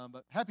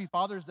But happy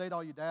Father's Day to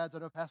all you dads. I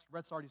know Pastor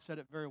Brett's already said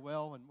it very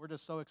well, and we're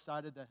just so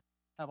excited to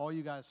have all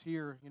you guys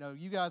here. You know,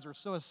 you guys are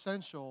so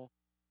essential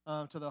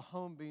to the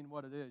home being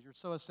what it is. You're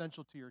so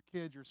essential to your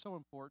kids. You're so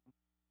important.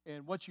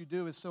 And what you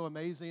do is so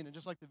amazing. And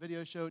just like the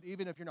video showed,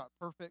 even if you're not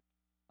perfect,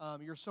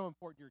 you're so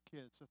important to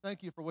your kids. So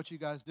thank you for what you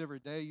guys do every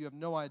day. You have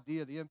no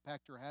idea the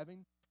impact you're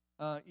having,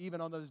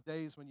 even on those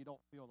days when you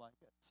don't feel like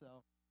it. So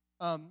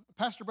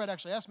Pastor Brett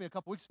actually asked me a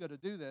couple weeks ago to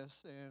do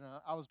this, and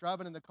I was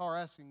driving in the car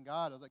asking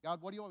God, I was like, God,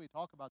 what do you want me to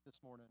talk about this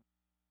morning?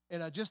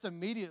 And just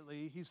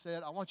immediately he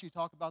said, I want you to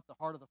talk about the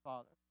heart of the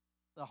Father,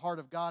 the heart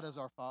of God as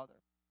our Father.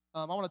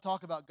 I want to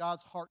talk about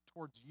God's heart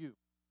towards you,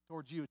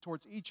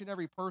 towards each and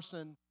every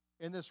person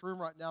in this room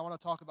right now. I want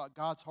to talk about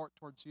God's heart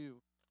towards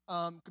you.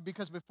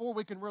 Because before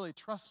we can really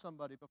trust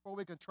somebody, before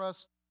we can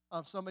trust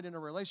somebody in a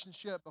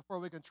relationship, before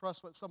we can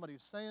trust what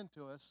somebody's saying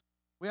to us,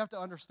 we have to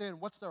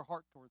understand what's their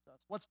heart towards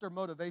us. What's their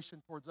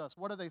motivation towards us?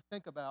 What do they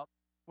think about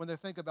when they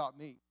think about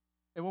me?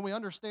 And when we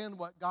understand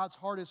what God's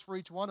heart is for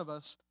each one of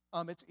us,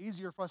 it's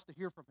easier for us to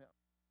hear from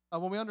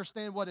Him. When we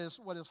understand what His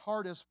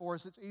heart is for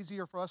us, it's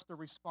easier for us to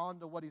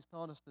respond to what He's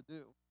telling us to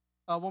do.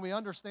 When we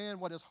understand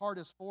what His heart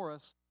is for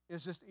us,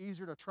 it's just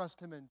easier to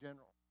trust Him in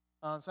general.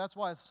 So that's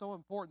why it's so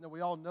important that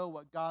we all know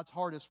what God's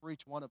heart is for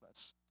each one of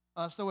us.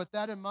 So with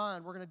that in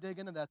mind, we're going to dig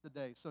into that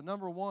today. So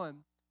number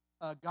one,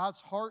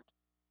 God's heart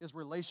is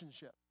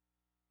relationship.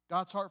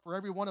 God's heart for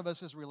every one of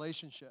us is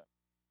relationship.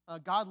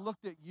 God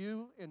looked at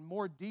you in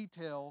more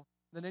detail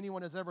than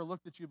anyone has ever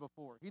looked at you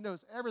before. He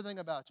knows everything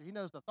about you. He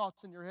knows the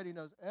thoughts in your head. He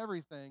knows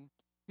everything.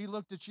 He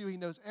looked at you. He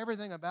knows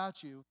everything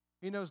about you.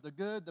 He knows the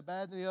good, the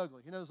bad, and the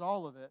ugly. He knows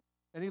all of it.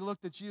 And He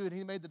looked at you and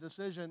He made the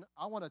decision,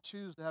 I want to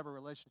choose to have a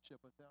relationship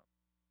with Him.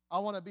 I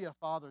want to be a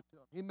father to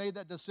Him. He made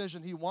that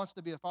decision. He wants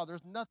to be a father.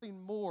 There's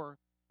nothing more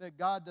that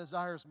God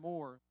desires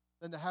more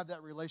than to have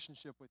that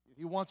relationship with you.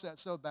 He wants that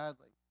so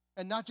badly.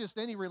 And not just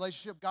any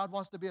relationship, God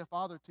wants to be a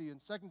father to you. In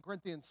 2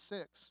 Corinthians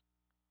 6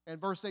 and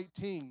verse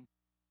 18,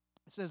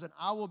 it says, and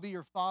I will be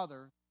your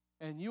father,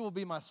 and you will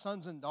be my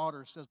sons and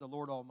daughters, says the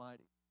Lord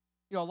Almighty.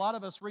 You know, a lot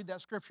of us read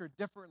that scripture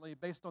differently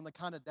based on the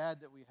kind of dad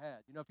that we had.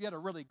 You know, if you had a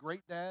really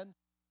great dad,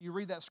 you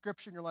read that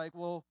scripture and you're like,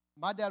 well,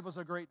 my dad was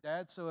a great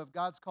dad, so if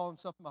God's called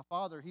Himself my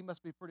father, He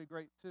must be pretty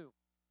great too.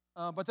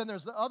 But then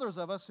there's the others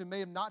of us who may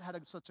have not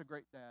had such a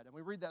great dad. And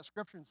we read that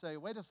scripture and say,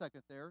 wait a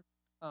second there.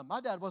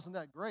 My dad wasn't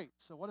that great.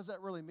 So what does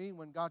that really mean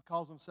when God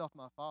calls Himself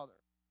my father?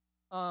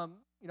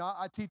 You know,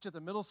 I teach at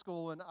the middle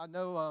school, and I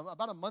know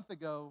about a month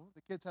ago,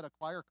 the kids had a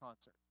choir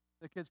concert,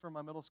 the kids from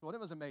my middle school, and it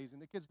was amazing.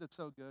 The kids did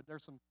so good.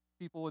 There's some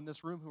people in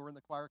this room who were in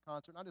the choir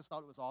concert, and I just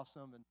thought it was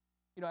awesome. And,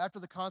 you know, after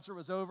the concert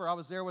was over, I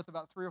was there with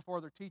about 3 or 4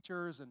 other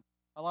teachers, and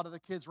a lot of the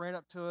kids ran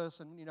up to us,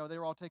 and, you know, they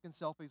were all taking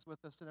selfies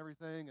with us and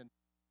everything. And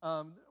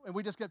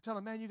we just kept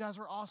telling them, man, you guys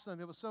were awesome.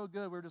 It was so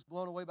good. We were just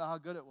blown away by how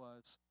good it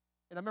was.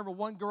 And I remember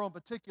one girl in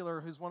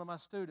particular who's one of my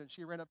students.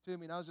 She ran up to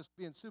me, and I was just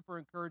being super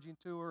encouraging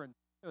to her, and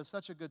it was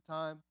such a good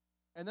time.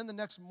 And then the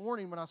next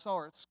morning when I saw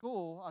her at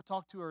school, I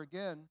talked to her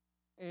again,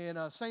 and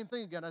same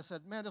thing again. I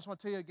said, man, I just want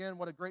to tell you again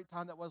what a great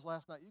time that was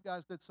last night. You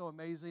guys did so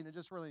amazing, and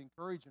just really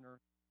encouraging her.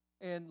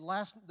 And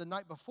the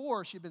night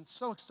before, she'd been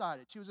so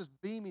excited. She was just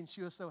beaming.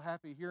 She was so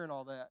happy hearing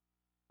all that.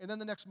 And then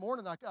the next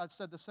morning, I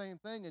said the same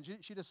thing, and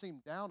she just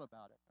seemed down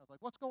about it. I was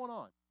like, what's going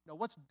on? You know,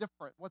 what's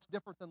different? What's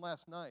different than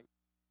last night?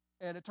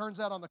 And it turns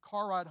out on the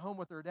car ride home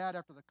with her dad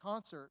after the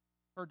concert,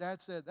 her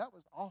dad said, that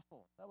was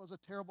awful. That was a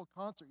terrible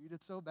concert. You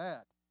did so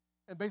bad.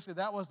 And basically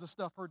that was the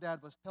stuff her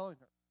dad was telling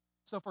her.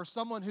 So for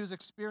someone who's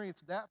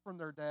experienced that from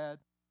their dad,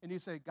 and you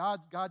say,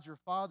 God's your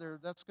father,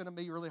 that's going to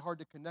be really hard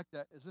to connect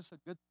that. Is this a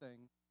good thing?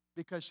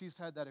 Because she's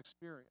had that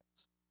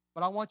experience.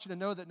 But I want you to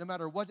know that no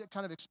matter what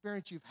kind of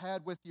experience you've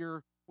had with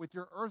your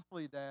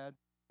earthly dad,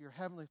 your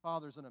heavenly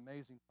Father is an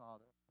amazing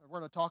Father. And we're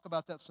going to talk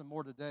about that some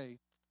more today.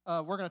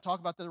 We're going to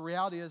talk about the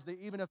reality is that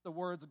even if the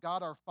words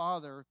God our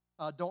Father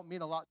don't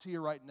mean a lot to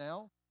you right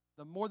now,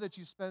 the more that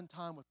you spend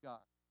time with God,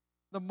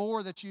 the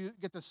more that you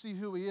get to see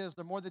who He is,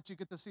 the more that you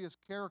get to see His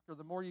character,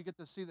 the more you get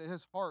to see that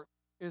His heart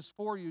is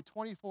for you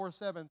 24/7,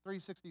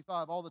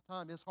 365, all the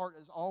time. His heart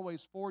is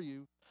always for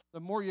you. The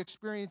more you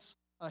experience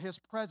His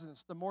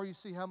presence, the more you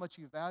see how much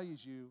He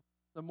values you,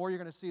 the more you're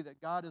going to see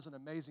that God is an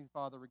amazing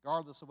Father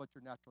regardless of what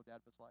your natural dad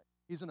was like.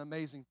 He's an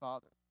amazing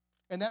Father.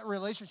 And that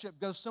relationship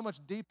goes so much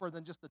deeper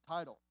than just the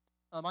title.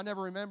 I'll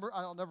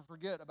never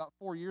forget, about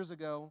 4 years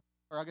ago,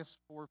 or I guess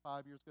 4 or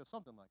 5 years ago,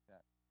 something like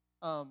that.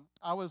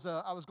 I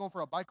was going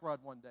for a bike ride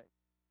one day.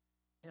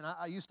 And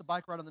I used to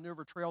bike ride on the New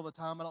River Trail all the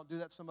time. I don't do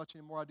that so much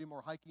anymore. I do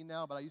more hiking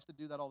now, but I used to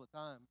do that all the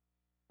time.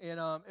 And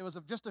it was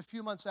just a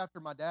few months after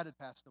my dad had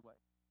passed away.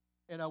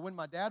 And when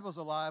my dad was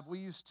alive, we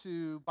used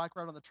to bike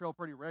ride on the trail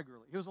pretty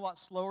regularly. He was a lot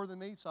slower than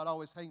me, so I'd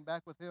always hang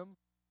back with him.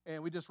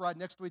 And we'd just ride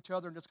next to each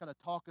other and just kind of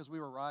talk as we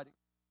were riding.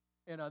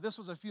 And this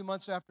was a few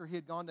months after he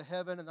had gone to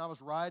heaven, and I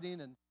was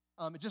riding. And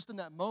just in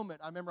that moment,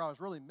 I remember I was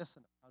really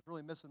missing him. I was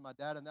really missing my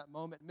dad in that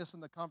moment,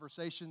 missing the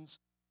conversations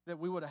that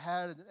we would have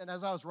had. And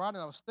as I was riding,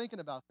 I was thinking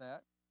about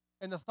that.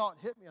 And the thought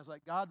hit me. I was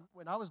like, God,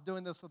 when I was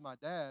doing this with my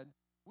dad,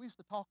 we used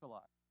to talk a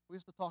lot. We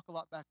used to talk a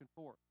lot back and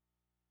forth.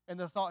 And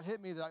the thought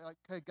hit me that, like,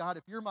 okay, God,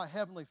 if you're my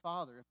heavenly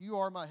Father, if you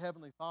are my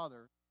heavenly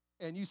Father,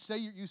 and you say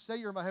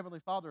you're my heavenly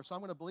Father, so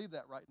I'm going to believe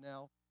that right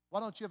now. Why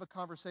don't you have a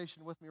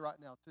conversation with me right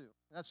now too?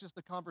 And that's just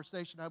the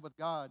conversation I had with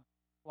God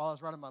while I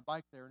was riding my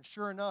bike there. And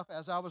sure enough,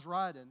 as I was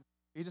riding,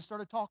 he just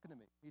started talking to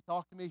me. He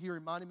talked to me. He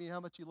reminded me how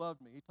much he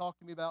loved me. He talked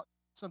to me about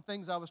some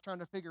things I was trying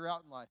to figure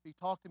out in life. He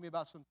talked to me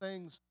about some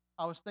things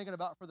I was thinking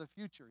about for the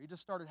future. He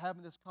just started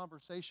having this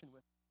conversation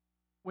with me.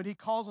 When he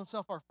calls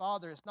himself our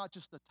Father, it's not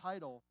just the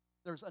title.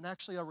 There's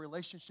actually a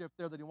relationship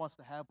there that he wants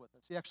to have with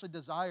us. He actually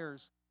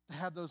desires to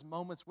have those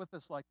moments with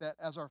us like that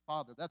as our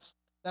Father. That's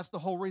the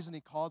whole reason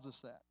he calls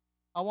us that.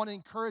 I want to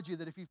encourage you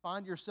that if you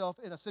find yourself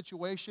in a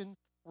situation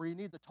where you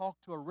need to talk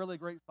to a really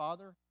great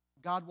Father,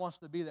 God wants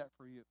to be that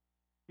for you.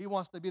 He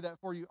wants to be that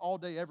for you all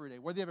day, every day.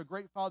 Whether you have a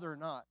great Father or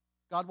not,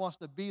 God wants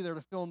to be there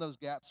to fill in those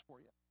gaps for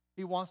you.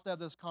 He wants to have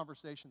those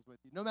conversations with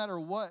you. No matter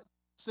what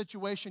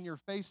situation you're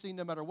facing,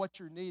 no matter what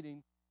you're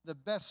needing, the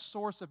best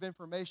source of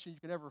information you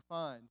can ever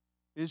find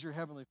is your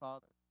Heavenly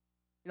Father.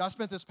 You know, I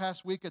spent this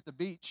past week at the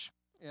beach,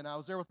 and I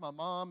was there with my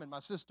mom and my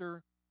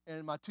sister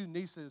and my two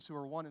nieces who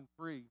are 1 and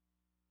 3.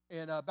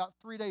 And about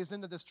 3 days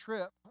into this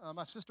trip,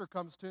 my sister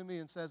comes to me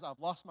and says, I've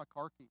lost my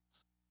car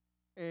keys.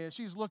 And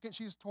she's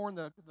torn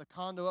the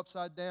condo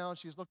upside down.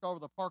 She's looked over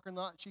the parking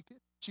lot.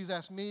 She's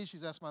asked me,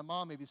 she's asked my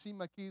mom, have you seen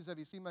my keys? Have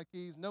you seen my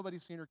keys?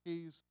 Nobody's seen her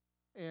keys.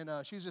 And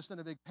she's just in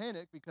a big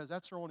panic because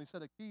that's her only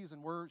set of keys,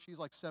 and she's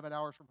like 7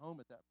 hours from home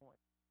at that point.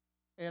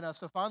 And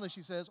so finally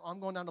she says,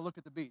 I'm going down to look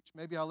at the beach.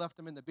 Maybe I left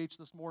them in the beach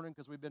this morning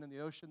because we've been in the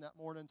ocean that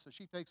morning. So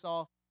she takes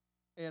off.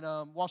 And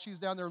while she's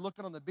down there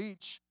looking on the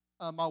beach,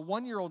 my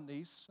 1-year-old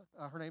niece,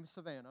 her name is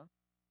Savannah,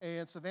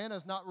 and Savannah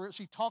is not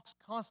she talks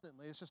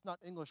constantly. It's just not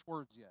English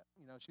words yet.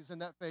 You know, she's in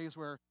that phase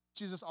where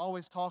she's just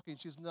always talking.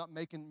 She's not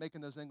making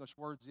those English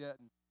words yet.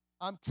 And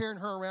I'm carrying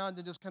her around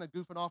and just kind of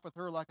goofing off with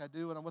her like I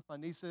do when I'm with my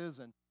nieces.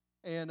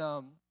 And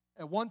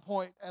at one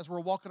point, as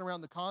we're walking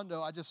around the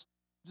condo, I just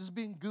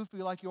being goofy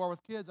like you are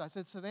with kids, I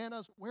said,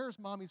 Savannah, where's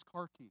Mommy's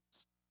car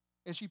keys?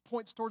 And she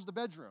points towards the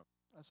bedroom.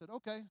 I said,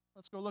 okay,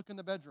 let's go look in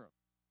the bedroom.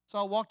 So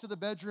I walk to the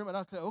bedroom, and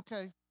I said,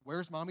 okay,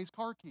 where's Mommy's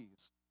car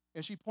keys?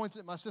 And she points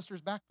at my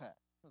sister's backpack.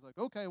 I was like,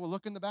 okay, well,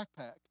 look in the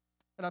backpack.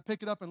 And I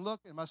pick it up and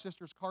look, and my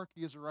sister's car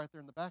keys are right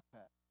there in the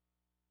backpack.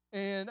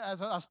 And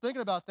as I was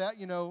thinking about that,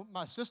 you know,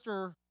 my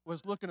sister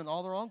was looking in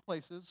all the wrong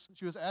places.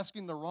 She was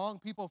asking the wrong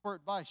people for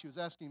advice. She was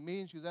asking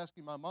me, and she was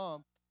asking my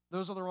mom.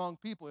 Those are the wrong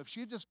people. If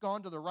she had just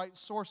gone to the right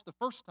source the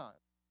first time,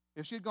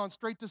 if she had gone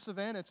straight to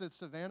Savannah and said,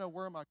 Savannah,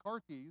 where are my car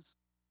keys?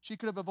 She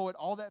could have avoided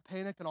all that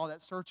panic and all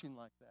that searching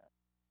like that.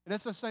 And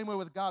it's the same way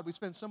with God. We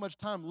spend so much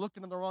time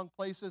looking in the wrong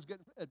places,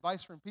 getting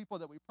advice from people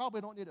that we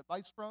probably don't need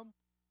advice from,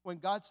 when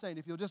God's saying,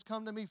 if you'll just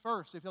come to me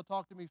first, if you'll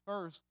talk to me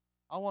first,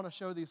 I want to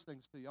show these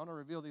things to you. I want to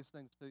reveal these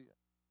things to you.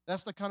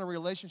 That's the kind of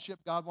relationship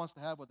God wants to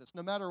have with us.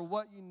 No matter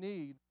what you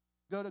need,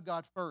 go to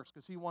God first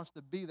because he wants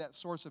to be that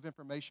source of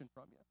information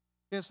from you.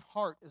 His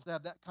heart is to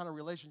have that kind of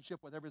relationship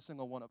with every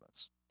single one of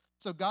us.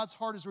 So God's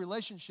heart is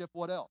relationship.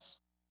 What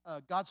else?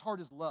 God's heart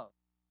is love.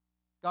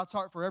 God's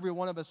heart for every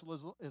one of us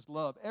is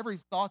love. Every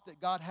thought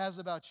that God has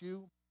about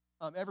you,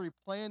 every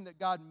plan that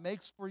God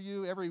makes for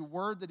you, every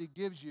word that he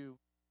gives you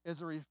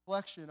is a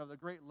reflection of the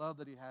great love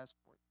that he has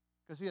for you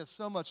because he has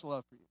so much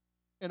love for you.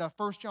 In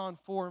 1 John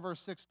 4 and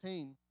verse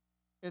 16,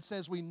 it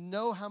says, we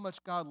know how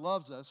much God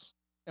loves us,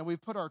 and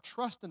we've put our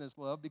trust in his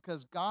love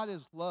because God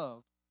is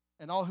love,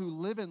 and all who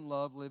live in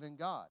love live in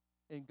God,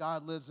 and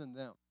God lives in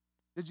them.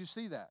 Did you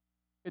see that?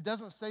 It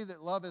doesn't say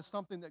that love is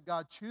something that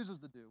God chooses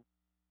to do.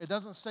 It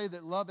doesn't say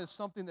that love is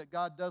something that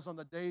God does on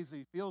the days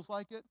he feels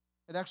like it.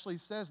 It actually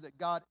says that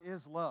God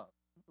is love.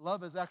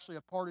 Love is actually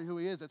a part of who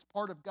he is. It's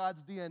part of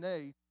God's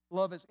DNA.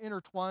 Love is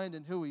intertwined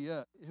in who he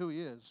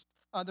is.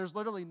 There's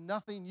literally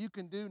nothing you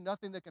can do,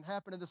 nothing that can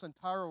happen in this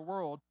entire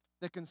world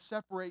that can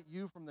separate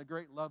you from the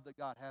great love that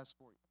God has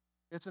for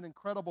you. It's an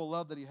incredible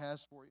love that he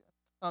has for you.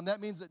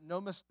 That means that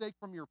no mistake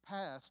from your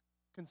past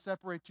can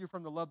separate you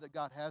from the love that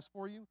God has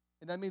for you.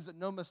 And that means that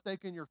no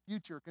mistake in your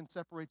future can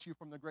separate you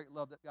from the great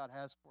love that God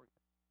has for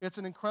you. It's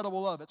an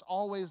incredible love. It's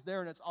always there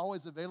and it's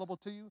always available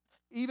to you.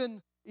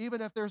 Even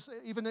if that's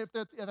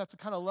the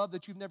kind of love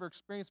that you've never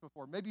experienced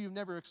before. Maybe you've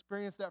never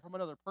experienced that from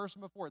another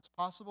person before. It's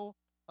possible.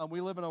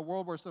 We live in a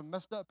world where some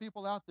messed up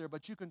people out there,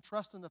 but you can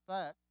trust in the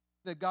fact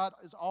that God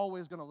is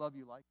always going to love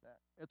you like that.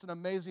 It's an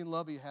amazing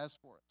love he has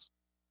for us.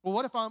 Well,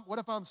 what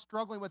if I'm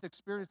struggling with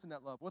experiencing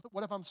that love?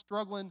 What if I'm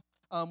struggling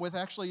with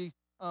actually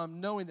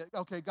knowing that,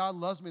 okay, God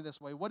loves me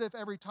this way? What if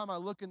every time I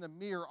look in the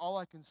mirror, all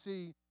I can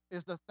see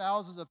is the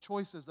thousands of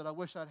choices that I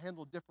wish I'd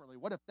handled differently?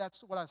 What if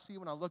that's what I see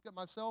when I look at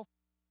myself?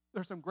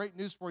 There's some great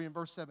news for you in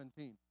verse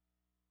 17.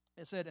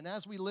 It said, and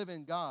as we live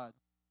in God,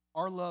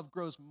 our love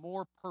grows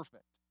more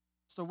perfect.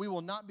 So we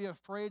will not be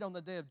afraid on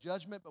the day of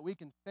judgment, but we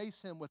can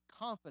face him with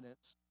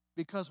confidence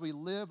because we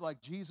live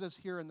like Jesus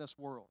here in this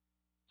world.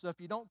 So if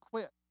you don't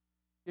quit,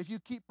 if you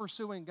keep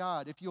pursuing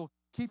God, if you'll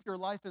keep your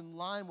life in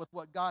line with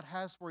what God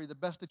has for you the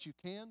best that you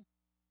can,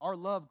 our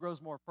love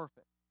grows more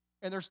perfect.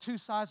 And there's two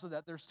sides of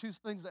that. There's two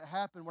things that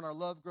happen when our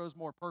love grows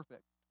more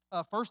perfect.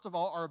 First of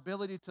all, our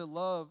ability to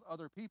love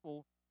other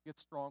people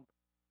gets stronger.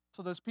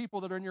 So those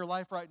people that are in your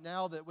life right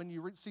now, that when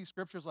you see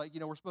scriptures like,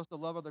 we're supposed to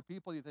love other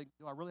people, you think,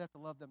 do I really have to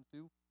love them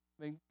too?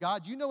 I mean,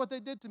 God, you know what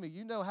they did to me.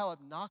 You know how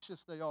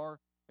obnoxious they are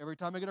every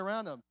time I get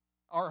around them.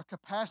 Our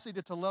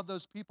capacity to love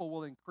those people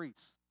will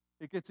increase.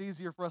 It gets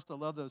easier for us to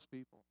love those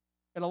people.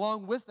 And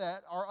along with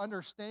that, our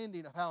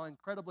understanding of how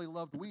incredibly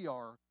loved we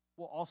are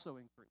will also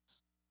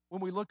increase.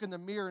 When we look in the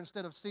mirror,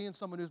 instead of seeing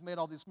someone who's made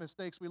all these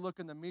mistakes, we look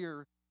in the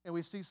mirror and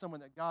we see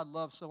someone that God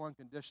loves so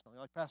unconditionally,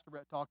 like Pastor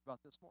Brett talked about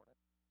this morning.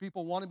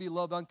 People want to be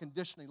loved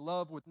unconditionally,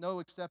 loved with no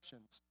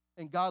exceptions,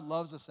 and God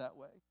loves us that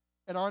way.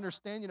 And our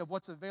understanding of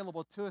what's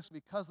available to us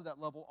because of that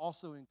love will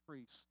also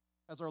increase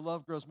as our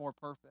love grows more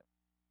perfect.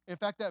 In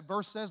fact, that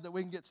verse says that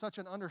we can get such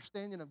an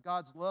understanding of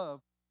God's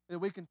love that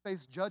we can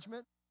face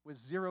judgment with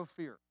zero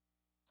fear.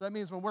 So that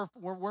means when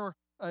we're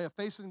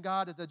facing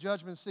God at the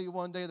judgment seat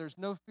one day, there's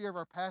no fear of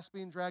our past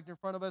being dragged in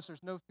front of us.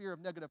 There's no fear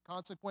of negative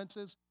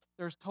consequences.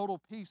 There's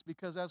total peace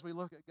because as we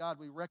look at God,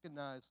 we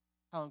recognize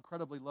how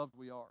incredibly loved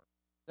we are.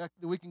 That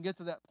we can get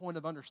to that point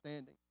of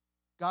understanding.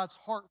 God's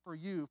heart for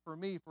you, for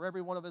me, for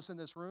every one of us in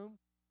this room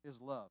is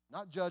love.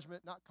 Not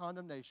judgment, not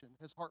condemnation.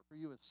 His heart for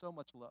you is so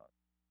much love.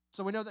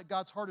 So we know that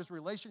God's heart is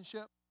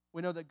relationship.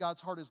 We know that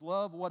God's heart is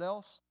love. What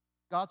else?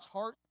 God's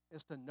heart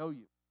is to know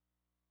you.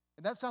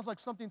 And that sounds like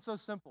something so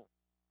simple.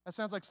 That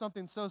sounds like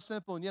something so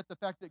simple, and yet the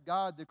fact that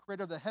God, the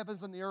creator of the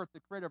heavens and the earth, the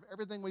creator of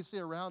everything we see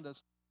around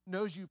us,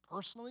 knows you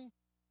personally,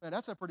 man,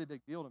 that's a pretty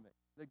big deal to me,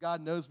 that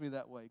God knows me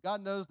that way.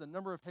 God knows the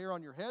number of hair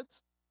on your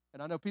heads,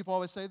 and I know people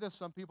always say this.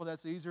 Some people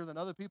that's easier than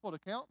other people to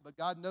count, but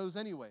God knows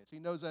anyways. He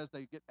knows as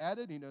they get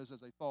added. He knows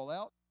as they fall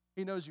out.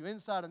 He knows you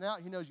inside and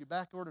out. He knows you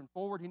backward and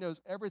forward. He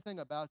knows everything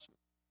about you.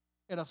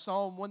 In a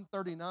Psalm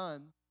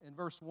 139, in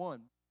verse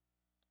 1,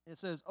 it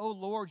says, "O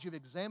Lord, you've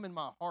examined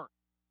my heart,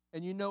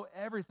 and you know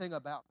everything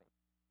about me."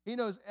 He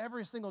knows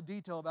every single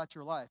detail about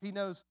your life. He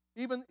knows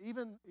even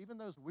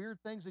those weird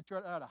things that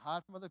you try to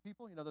hide from other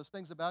people. Those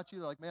things about you.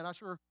 They're like, man, I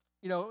sure,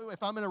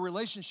 if I'm in a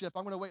relationship,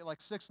 I'm going to wait like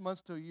 6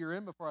 months to a year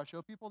in before I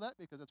show people that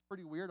because it's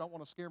pretty weird. I don't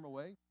want to scare them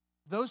away.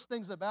 Those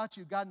things about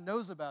you, God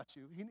knows about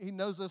you. He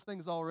knows those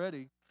things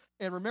already.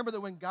 And remember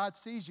that when God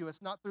sees you,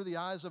 it's not through the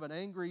eyes of an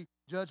angry,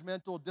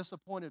 judgmental,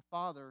 disappointed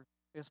father.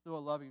 It's through a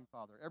loving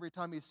father. Every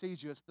time he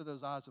sees you, it's through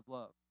those eyes of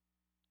love.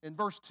 In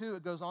verse 2,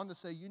 it goes on to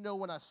say, you know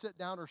when I sit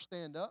down or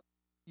stand up.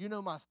 You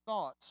know my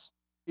thoughts,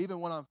 even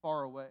when I'm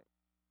far away.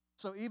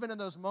 So even in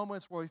those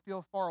moments where we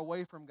feel far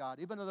away from God,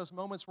 even in those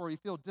moments where we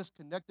feel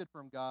disconnected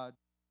from God,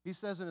 he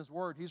says in his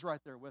word, he's right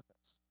there with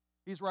us.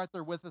 He's right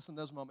there with us in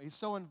those moments. He's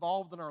so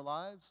involved in our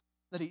lives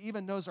that he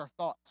even knows our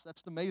thoughts.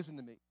 That's amazing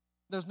to me.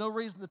 There's no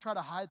reason to try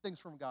to hide things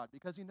from God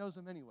because he knows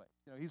them anyway.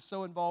 He's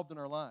so involved in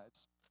our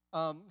lives.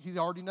 He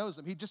already knows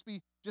them. Just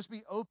be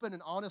open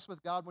and honest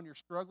with God when you're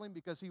struggling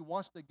because he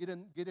wants to get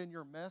in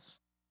your mess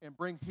and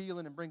bring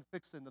healing and bring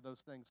fix into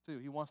those things too.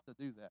 He wants to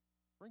do that.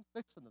 Bring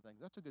fix into things.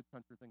 That's a good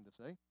country thing to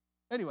say.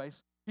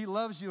 Anyways, he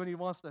loves you and he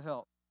wants to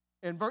help.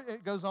 And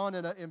it goes on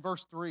in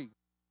verse 3.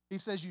 He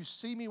says, you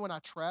see me when I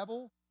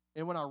travel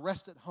and when I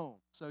rest at home.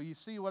 So you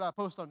see what I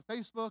post on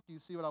Facebook. You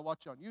see what I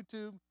watch on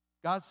YouTube.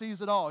 God sees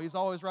it all. He's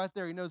always right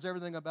there. He knows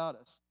everything about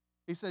us.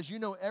 He says, you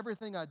know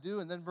everything I do.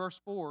 And then verse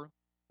 4,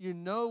 you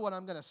know what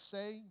I'm going to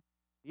say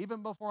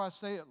even before I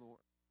say it, Lord.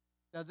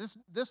 Now,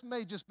 this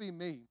may just be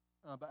me.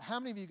 But how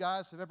many of you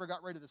guys have ever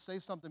got ready to say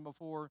something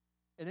before,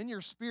 and in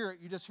your spirit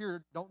you just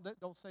hear, don't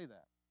say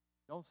that.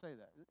 Don't say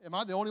that. Am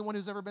I the only one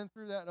who's ever been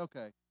through that?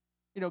 Okay.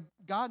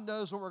 God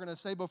knows what we're going to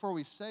say before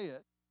we say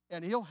it,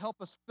 and he'll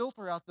help us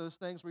filter out those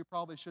things we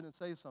probably shouldn't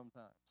say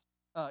sometimes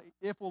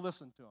if we'll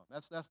listen to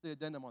him. That's the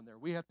addendum on there.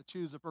 We have to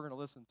choose if we're going to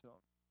listen to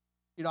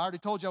him. I already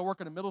told you I work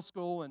in a middle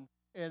school, and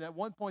at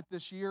one point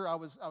this year I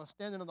was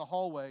standing in the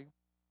hallway,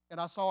 and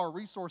I saw our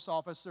resource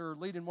officer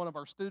leading one of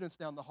our students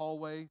down the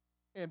hallway.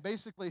 And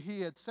basically, he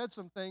had said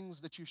some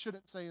things that you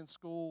shouldn't say in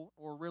school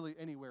or really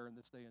anywhere in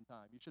this day and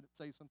time. You shouldn't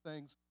say some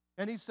things.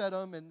 And he said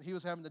them, and he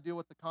was having to deal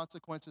with the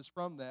consequences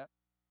from that.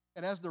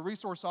 And as the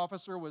resource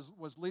officer was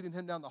leading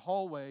him down the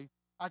hallway,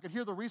 I could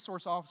hear the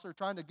resource officer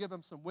trying to give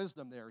him some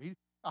wisdom there.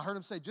 I heard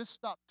him say, just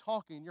stop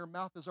talking. Your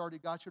mouth has already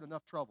got you in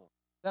enough trouble.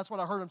 That's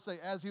what I heard him say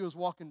as he was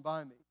walking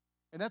by me.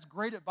 And that's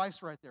great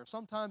advice right there.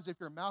 Sometimes if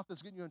your mouth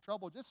is getting you in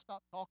trouble, just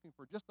stop talking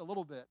for just a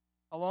little bit.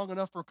 Long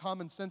enough for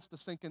common sense to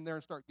sink in there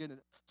and start getting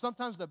it.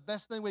 Sometimes the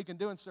best thing we can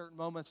do in certain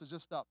moments is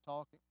just stop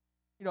talking.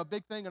 A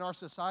big thing in our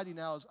society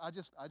now is I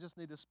just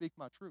need to speak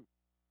my truth.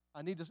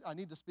 I need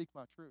to speak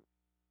my truth.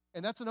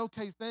 And that's an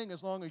okay thing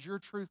as long as your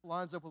truth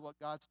lines up with what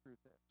God's truth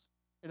is.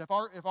 And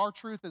if our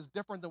truth is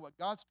different than what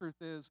God's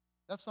truth is,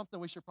 that's something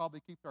we should probably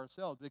keep to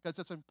ourselves because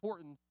it's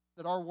important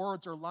that our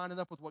words are lining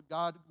up with what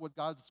God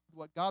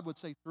would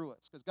say through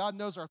us. Because God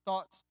knows our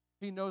thoughts.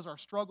 He knows our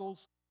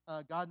struggles.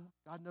 God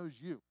knows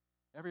you.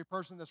 Every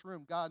person in this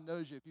room, God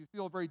knows you. If you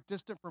feel very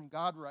distant from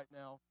God right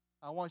now,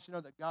 I want you to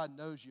know that God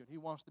knows you, and he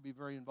wants to be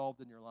very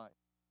involved in your life.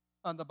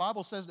 The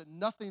Bible says that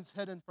nothing's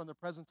hidden from the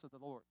presence of the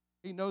Lord.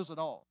 He knows it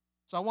all.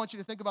 So I want you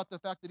to think about the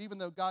fact that even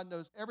though God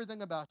knows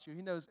everything about you,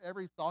 he knows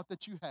every thought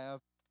that you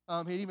have,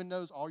 He even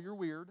knows all your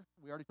weird.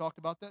 We already talked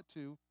about that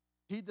too.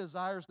 He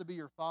desires to be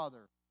your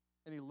father,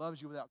 and he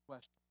loves you without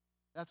question.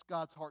 That's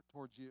God's heart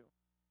towards you.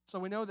 So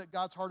we know that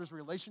God's heart is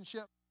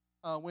relationship.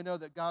 We know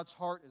that God's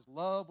heart is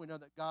love. We know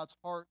that God's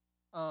heart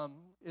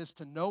is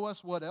to know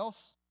us. What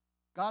else?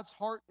 God's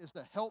heart is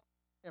to help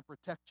and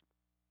protect you.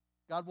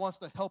 God wants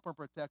to help and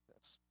protect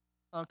us.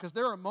 Because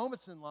there are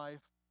moments in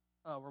life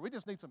where we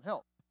just need some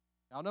help.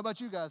 I don't know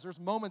about you guys. There's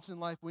moments in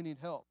life we need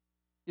help.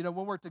 You know,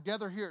 when we're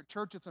together here at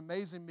church, it's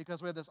amazing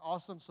because we have this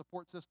awesome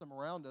support system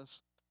around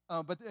us,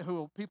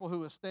 people who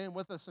will stand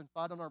with us and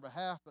fight on our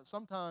behalf. But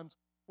sometimes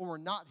when we're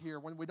not here,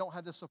 when we don't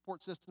have this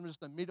support system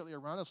just immediately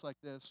around us like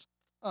this,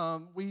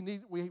 we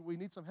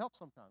need some help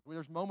sometimes.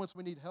 There's moments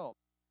we need help.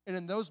 And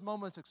in those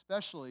moments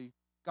especially,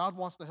 God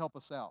wants to help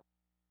us out.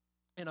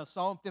 In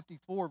Psalm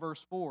 54,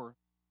 verse 4,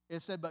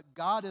 it said, "But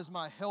God is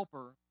my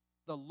helper,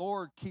 the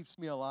Lord keeps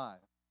me alive."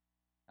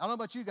 I don't know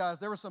about you guys,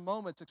 there were some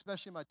moments,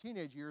 especially in my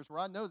teenage years, where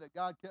I know that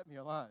God kept me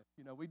alive.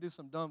 You know, we do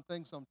some dumb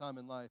things sometime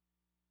in life.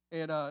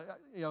 And,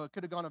 it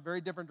could have gone a very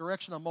different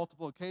direction on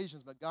multiple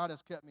occasions, but God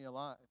has kept me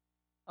alive.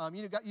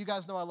 You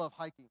guys know I love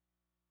hiking.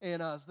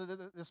 And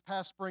this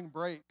past spring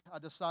break, I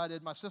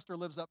decided, my sister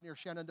lives up near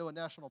Shenandoah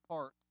National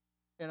Park,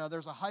 and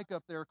there's a hike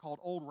up there called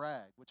Old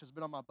Rag, which has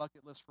been on my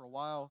bucket list for a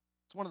while.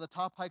 It's one of the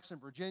top hikes in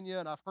Virginia,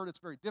 and I've heard it's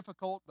very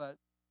difficult, but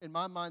in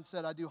my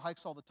mindset, I do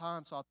hikes all the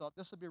time, so I thought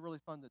this would be really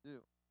fun to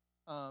do.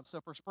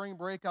 So for spring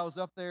break, I was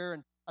up there,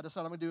 and I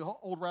decided I'm going to do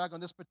Old Rag on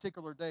this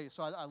particular day.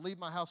 So I leave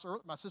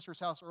my sister's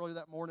house early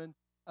that morning,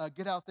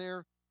 get out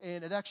there,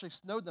 and it actually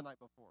snowed the night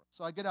before.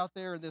 So I get out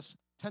there, and this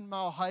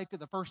 10-mile hike,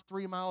 and the first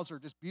 3 miles are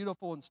just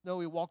beautiful and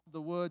snowy. Walk through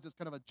the woods. It's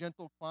kind of a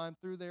gentle climb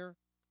through there.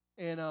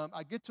 And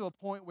I get to a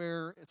point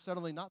where it's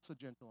suddenly not so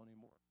gentle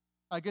anymore.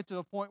 I get to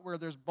a point where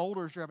there's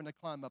boulders you're having to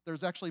climb up.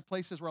 There's actually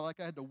places where I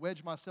had to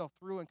wedge myself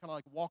through and kind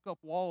of walk up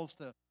walls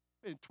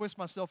and twist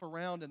myself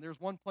around. And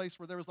there's one place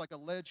where there was a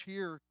ledge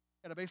here,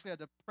 and I basically had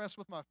to press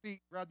with my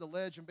feet, grab the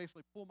ledge, and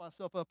basically pull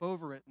myself up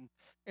over it.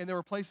 And there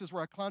were places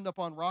where I climbed up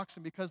on rocks,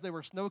 and because they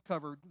were snow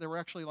covered, they were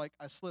actually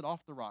I slid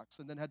off the rocks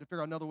and then had to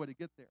figure out another way to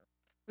get there.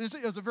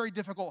 It was a very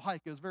difficult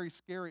hike. It was very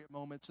scary at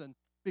moments, and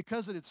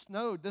because it had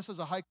snowed, this is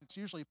a hike that's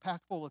usually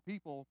packed full of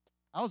people.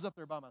 I was up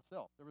there by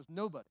myself. There was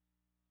nobody.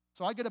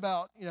 So I get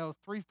about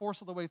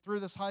 3/4 of the way through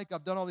this hike.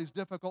 I've done all these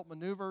difficult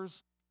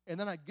maneuvers, and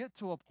then I get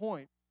to a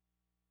point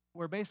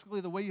where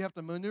basically the way you have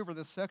to maneuver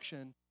this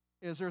section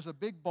is there's a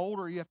big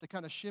boulder you have to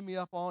kind of shimmy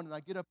up on, and I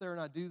get up there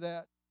and I do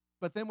that.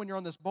 But then when you're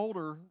on this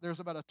boulder, there's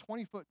about a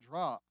 20-foot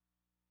drop,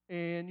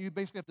 and you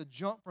basically have to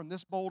jump from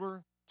this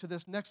boulder to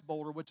this next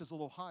boulder, which is a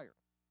little higher,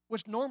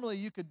 which normally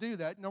you could do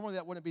that. Normally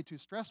that wouldn't be too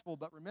stressful,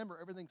 but remember,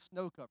 everything's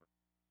snow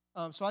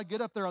covered. So I get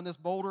up there on this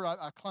boulder,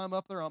 I climb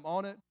up there, I'm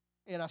on it,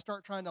 and I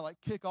start trying to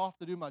kick off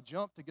to do my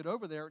jump to get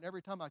over there, and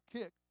every time I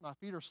kick, my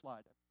feet are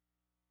sliding.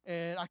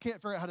 And I can't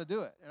figure out how to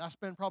do it. And I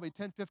spend probably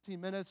 10,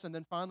 15 minutes, and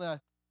then finally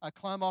I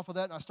climb off of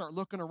that, and I start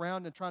looking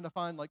around and trying to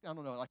find,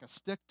 a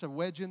stick to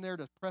wedge in there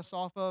to press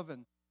off of,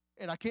 and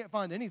I can't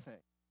find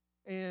anything.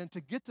 And to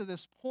get to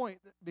this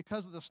point,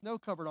 because of the snow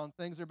covered on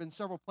things, there have been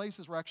several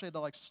places where I actually had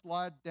to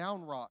slide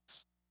down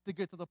rocks to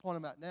get to the point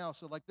I'm at now.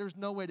 So there's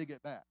no way to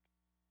get back.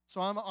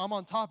 So I'm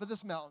on top of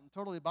this mountain,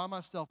 totally by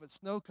myself. It's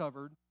snow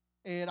covered.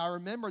 And I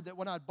remembered that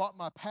when I bought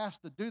my pass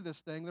to do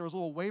this thing, there was a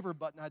little waiver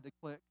button I had to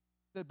click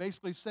that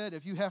basically said,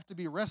 if you have to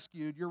be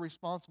rescued, you're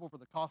responsible for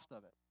the cost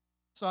of it.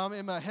 So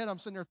in my head, I'm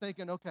sitting there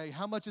thinking, okay,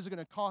 how much is it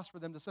going to cost for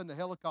them to send a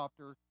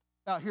helicopter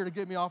out here to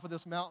get me off of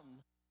this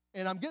mountain?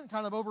 And I'm getting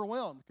kind of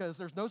overwhelmed because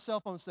there's no cell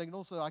phone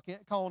signal, so I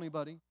can't call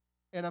anybody.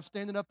 And I'm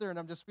standing up there, and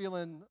I'm just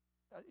feeling,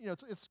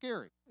 it's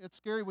scary. It's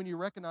scary when you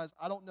recognize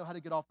I don't know how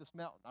to get off this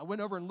mountain. I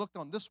went over and looked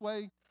on this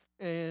way,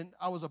 and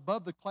I was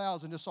above the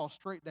clouds and just saw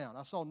straight down.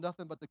 I saw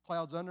nothing but the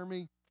clouds under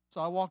me. So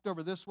I walked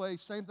over this way,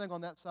 same thing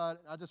on that side,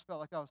 and I just felt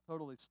like I was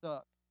totally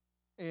stuck.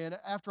 And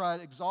after I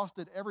had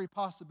exhausted every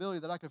possibility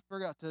that I could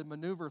figure out to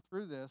maneuver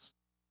through this,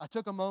 I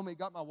took a moment,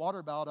 got my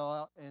water bottle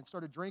out, and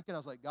started drinking. I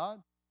was like,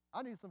 God,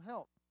 I need some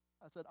help.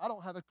 I said, I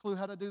don't have a clue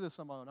how to do this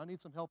on my own. I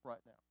need some help right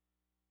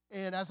now.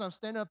 And as I'm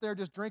standing up there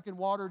just drinking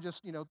water,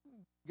 just,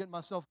 getting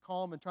myself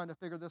calm and trying to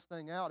figure this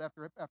thing out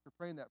after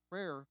praying that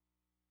prayer,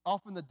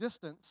 off in the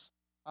distance,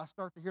 I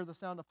start to hear the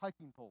sound of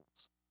hiking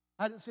poles.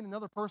 I hadn't seen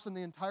another person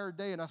the entire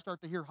day, and I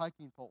start to hear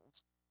hiking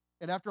poles.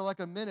 And after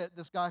a minute,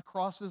 this guy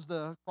crosses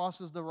the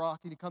rock,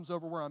 and he comes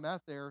over where I'm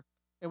at there,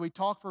 and we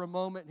talk for a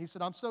moment, and he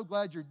said, I'm so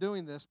glad you're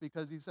doing this,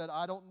 because he said,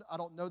 I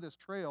don't know this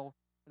trail,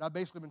 and I've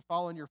basically been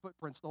following your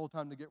footprints the whole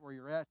time to get where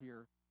you're at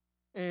here.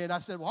 And I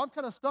said, well, I'm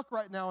kind of stuck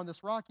right now on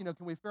this rock. Can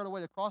we figure out a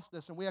way to cross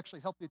this? And we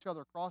actually helped each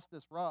other cross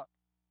this rock,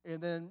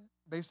 and then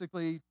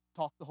basically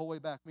talked the whole way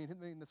back. Me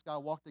and this guy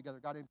walked together,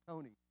 a guy named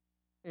Tony.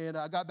 And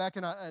I got back,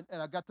 and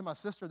I got to my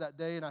sister that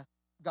day, and I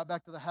got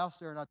back to the house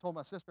there, and I told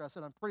my sister, I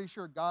said, I'm pretty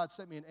sure God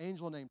sent me an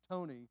angel named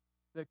Tony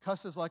that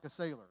cusses like a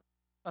sailor.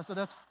 I said,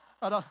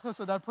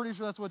 I'm pretty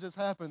sure that's what just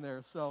happened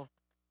there. So,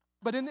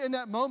 but in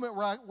that moment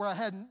where I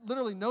had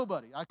literally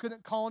nobody, I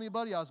couldn't call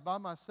anybody, I was by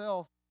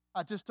myself,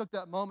 I just took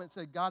that moment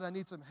and said, God, I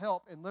need some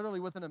help. And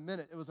literally within a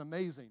minute, it was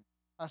amazing.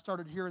 I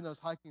started hearing those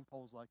hiking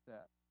poles like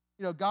that.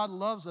 You know, God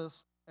loves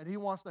us, and He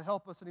wants to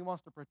help us, and He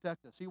wants to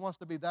protect us. He wants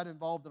to be that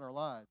involved in our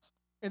lives.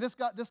 And this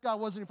guy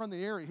wasn't even from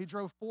the area. He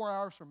drove 4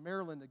 hours from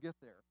Maryland to get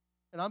there.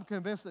 And I'm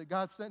convinced that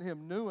God sent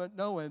him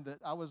knowing that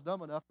I was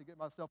dumb enough to get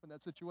myself in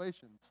that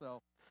situation.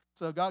 So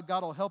God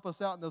will help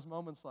us out in those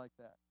moments like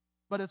that.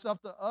 But it's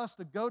up to us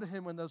to go to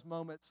Him in those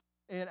moments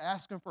and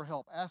ask Him for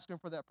help, ask Him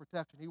for that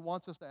protection. He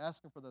wants us to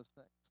ask Him for those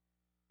things.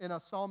 In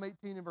Psalm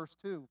 18 and verse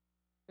 2,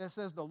 it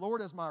says, "The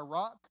Lord is my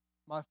rock,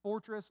 my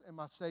fortress, and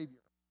my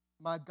Savior.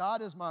 My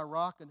God is my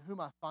rock in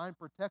whom I find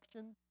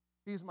protection.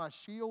 He's my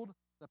shield,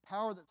 the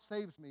power that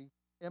saves me,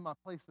 and my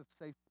place of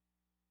safety."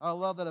 I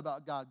love that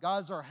about God.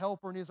 God's our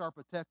helper and He's our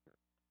protector.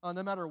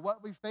 No matter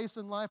what we face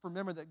in life,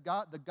 remember that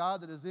the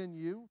God that is in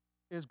you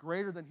is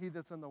greater than he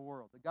that's in the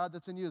world. The God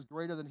that's in you is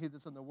greater than he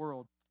that's in the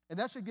world. And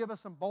that should give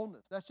us some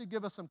boldness. That should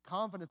give us some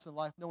confidence in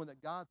life, knowing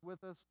that God's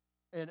with us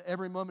in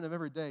every moment of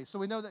every day. So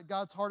we know that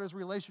God's heart is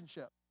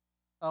relationship.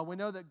 We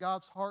know that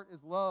God's heart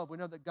is love. We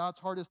know that God's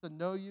heart is to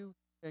know you,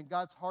 and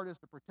God's heart is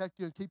to protect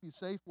you and keep you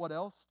safe. What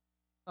else?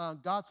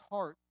 God's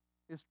heart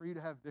is for you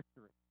to have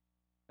victory.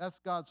 That's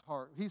God's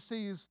heart. He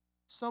sees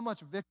so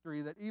much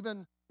victory that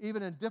even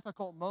in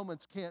difficult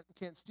moments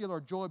can't steal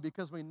our joy,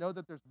 because we know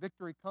that there's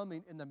victory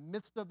coming in the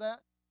midst of that,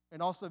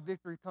 and also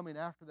victory coming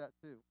after that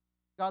too.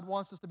 God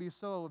wants us to be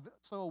so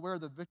aware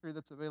of the victory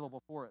that's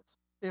available for us.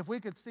 If we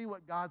could see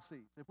what God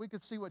sees, if we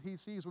could see what He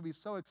sees, we'd be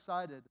so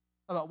excited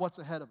about what's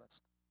ahead of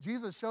us.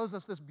 Jesus shows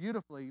us this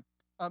beautifully,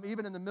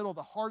 even in the middle of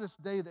the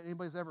hardest day that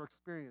anybody's ever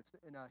experienced.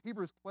 In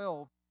Hebrews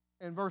 12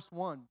 and verse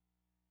 1,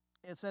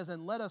 it says,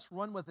 "And let us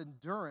run with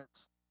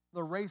endurance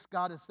the race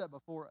God has set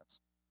before us."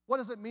 What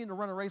does it mean to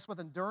run a race with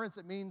endurance?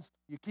 It means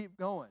you keep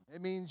going.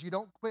 It means you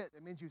don't quit.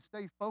 It means you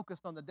stay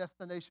focused on the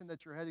destination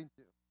that you're heading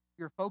to.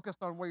 You're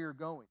focused on where you're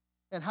going.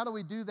 And how do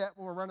we do that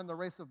when we're running the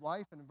race of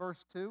life? In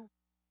verse 2,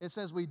 it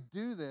says we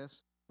do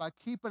this by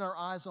keeping our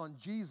eyes on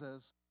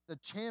Jesus, the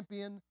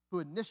champion who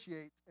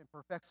initiates and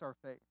perfects our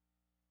faith.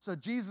 So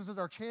Jesus is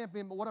our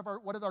champion, but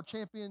what did our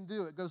champion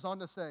do? It goes on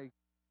to say,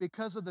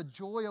 because of the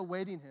joy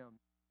awaiting him,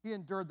 he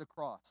endured the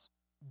cross.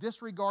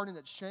 Disregarding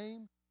its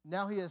shame,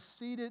 now he is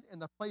seated in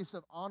the place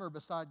of honor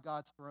beside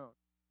God's throne.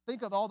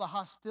 Think of all the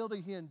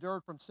hostility he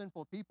endured from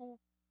sinful people.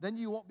 Then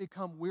you won't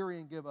become weary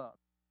and give up.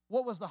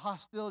 What was the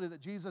hostility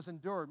that Jesus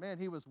endured? Man,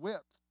 he was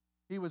whipped.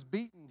 He was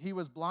beaten. He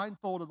was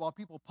blindfolded while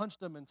people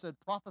punched him and said,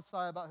 "Prophesy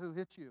about who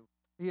hit you."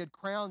 He had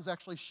crowns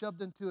actually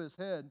shoved into his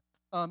head,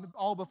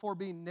 all before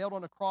being nailed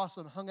on a cross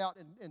and hung out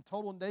in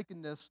total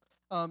nakedness,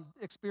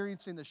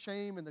 experiencing the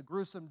shame and the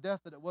gruesome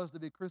death that it was to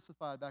be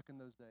crucified back in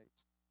those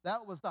days.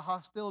 That was the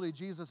hostility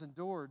Jesus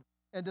endured.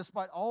 And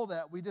despite all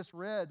that, we just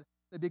read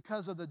that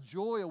because of the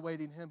joy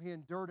awaiting him, he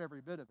endured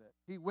every bit of it.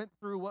 He went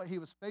through what he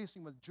was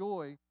facing with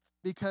joy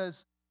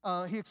because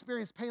he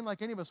experienced pain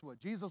like any of us would.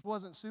 Jesus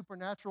wasn't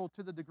supernatural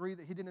to the degree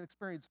that he didn't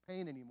experience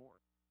pain anymore.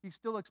 He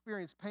still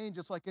experienced pain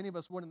just like any of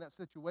us would in that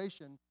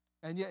situation,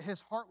 and yet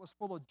his heart was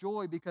full of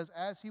joy because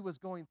as he was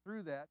going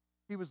through that,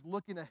 he was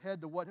looking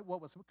ahead to what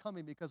was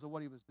coming because of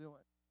what he was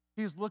doing.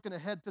 He was looking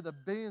ahead to the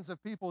billions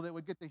of people that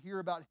would get to hear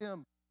about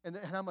him and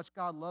how much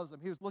God loves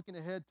them. He was looking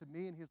ahead to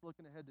me, and he was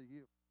looking ahead to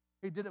you.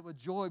 He did it with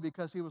joy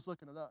because he was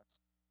looking at us.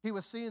 He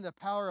was seeing the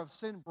power of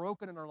sin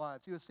broken in our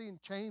lives. He was seeing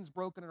chains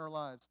broken in our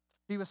lives.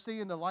 He was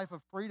seeing the life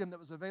of freedom that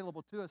was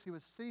available to us. He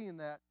was seeing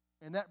that,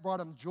 and that brought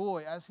him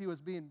joy as he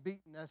was being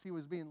beaten, as he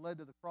was being led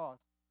to the cross.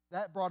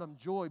 That brought him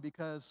joy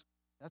because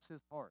that's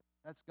his heart.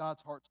 That's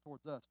God's heart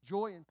towards us.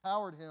 Joy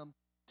empowered him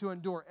to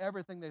endure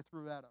everything they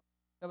threw at him.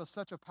 That was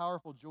such a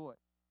powerful joy.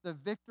 The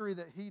victory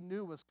that he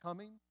knew was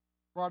coming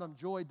brought him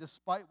joy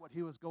despite what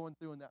he was going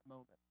through in that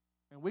moment.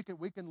 And we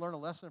can learn a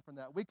lesson from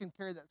that. We can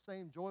carry that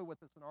same joy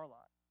with us in our life.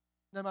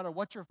 No matter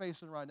what you're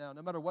facing right now,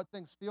 no matter what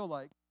things feel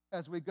like,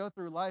 as we go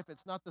through life,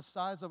 it's not the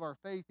size of our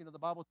faith. You know, the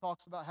Bible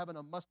talks about having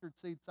a mustard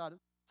seed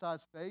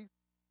size faith.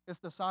 It's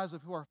the size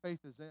of who our faith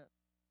is in.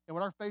 And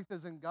when our faith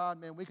is in God,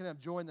 man, we can have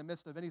joy in the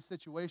midst of any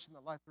situation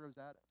that life throws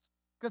at us.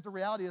 Because the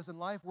reality is in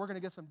life, we're going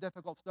to get some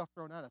difficult stuff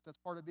thrown at us. That's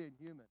part of being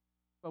human.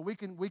 But we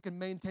can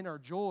maintain our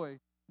joy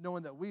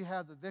knowing that we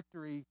have the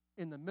victory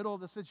in the middle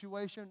of the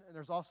situation, and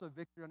there's also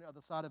victory on the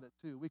other side of it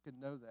too. We can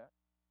know that.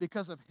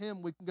 Because of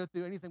him, we can go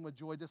through anything with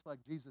joy just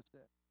like Jesus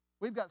did.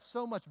 We've got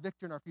so much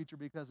victory in our future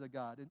because of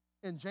God.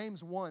 In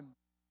James 1,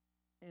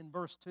 in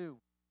verse 2,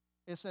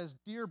 it says,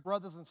 "Dear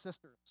brothers and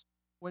sisters,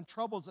 when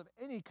troubles of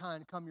any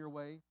kind come your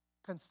way,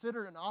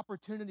 consider it an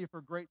opportunity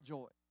for great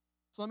joy."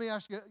 So let me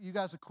ask you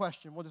guys a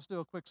question. We'll just do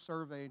a quick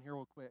survey in here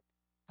real quick.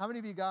 How many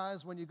of you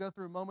guys, when you go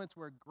through moments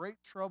where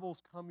great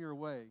troubles come your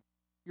way,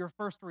 your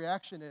first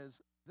reaction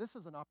is, this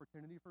is an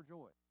opportunity for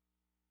joy?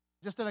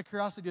 Just out of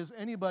curiosity, does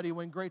anybody,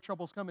 when great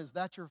troubles come, is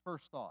that your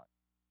first thought?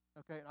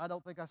 Okay, I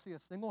don't think I see a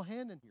single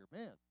hand in here.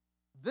 Man,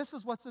 this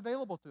is what's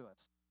available to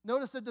us.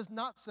 Notice it does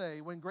not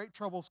say when great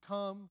troubles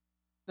come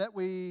that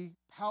we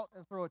pout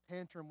and throw a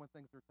tantrum when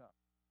things are tough.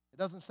 It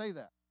doesn't say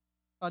that.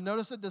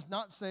 Notice it does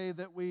not say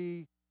that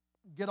we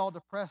get all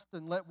depressed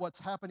and let what's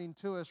happening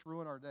to us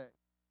ruin our day.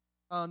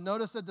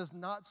 Notice it does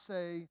not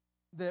say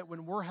that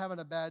when we're having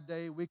a bad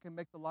day, we can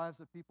make the lives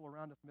of people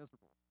around us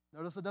miserable.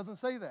 Notice it doesn't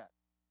say that.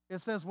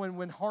 It says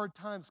when hard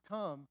times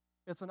come,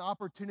 it's an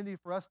opportunity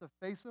for us to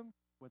face them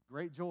with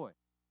great joy.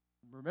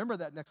 Remember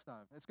that next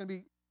time. It's going to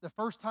be the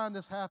first time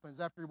this happens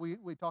after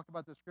we talk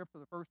about the script for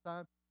the first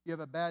time. You have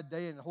a bad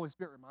day and the Holy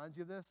Spirit reminds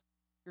you of this.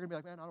 You're going to be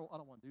like, man, I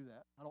don't want to do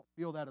that. I don't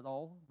feel that at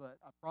all, but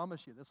I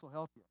promise you this will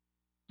help you.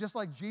 Just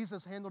like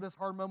Jesus handled his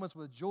hard moments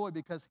with joy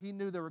because he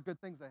knew there were good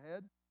things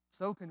ahead,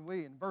 so can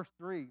we. In verse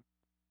 3,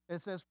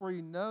 it says, for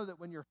you know that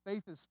when your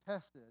faith is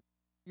tested,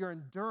 your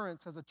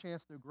endurance has a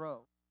chance to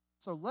grow.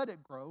 So let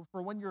it grow,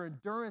 for when your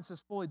endurance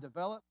is fully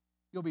developed,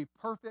 you'll be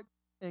perfect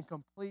and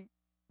complete,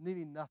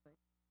 needing nothing.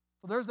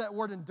 So there's that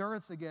word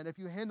endurance again. If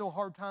you handle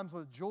hard times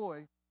with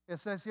joy, it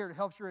says here it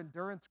helps your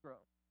endurance grow.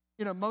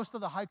 You know, most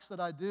of the hikes that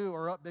I do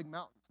are up big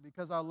mountains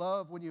because I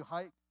love when you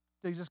hike,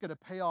 they just get a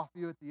payoff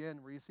view at the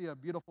end where you see a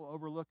beautiful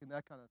overlook and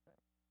that kind of thing.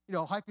 You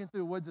know, hiking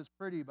through woods is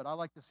pretty, but I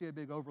like to see a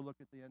big overlook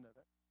at the end of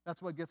it.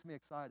 That's what gets me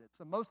excited.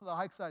 So most of the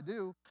hikes I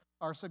do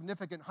are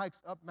significant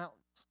hikes up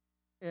mountains.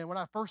 And when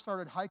I first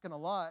started hiking a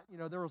lot, you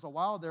know, there was a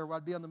while there where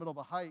I'd be in the middle of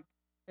a hike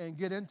and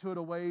get into it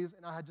a ways,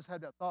 and I had just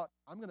had that thought,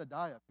 I'm going to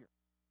die up here.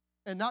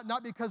 And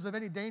not because of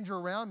any danger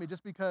around me,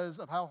 just because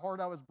of how hard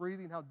I was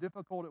breathing, how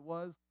difficult it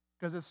was,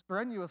 because it's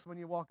strenuous when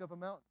you walk up a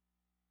mountain.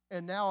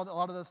 And now a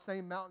lot of those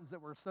same mountains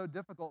that were so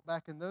difficult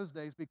back in those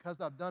days,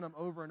 because I've done them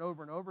over and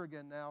over and over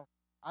again now,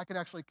 I can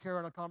actually carry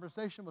on a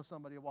conversation with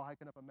somebody while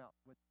hiking up a mountain,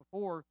 which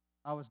before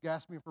I was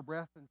gasping for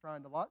breath and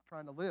trying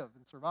to live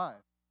and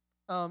survive.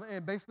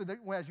 And basically,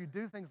 as you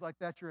do things like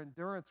that, your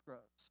endurance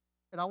grows.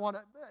 And I want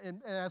to,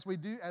 and as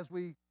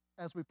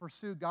we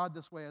pursue God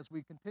this way, as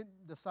we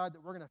decide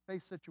that we're going to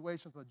face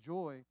situations with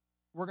joy,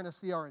 we're going to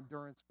see our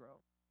endurance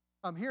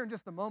grow. Here in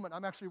just a moment,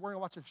 we're going to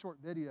watch a short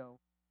video.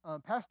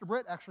 Pastor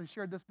Britt actually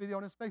shared this video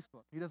on his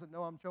Facebook. He doesn't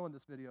know I'm showing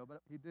this video,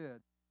 but he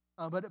did.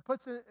 But it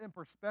puts it in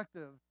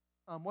perspective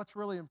what's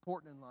really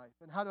important in life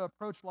and how to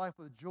approach life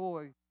with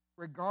joy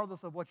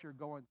regardless of what you're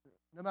going through.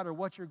 No matter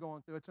what you're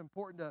going through, it's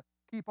important to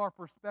keep our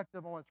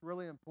perspective on what's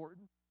really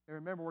important. And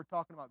remember, we're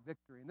talking about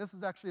victory. And this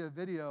is actually a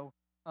video.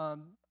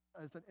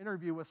 It's an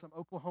interview with some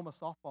Oklahoma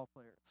softball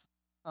players.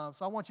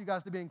 So I want you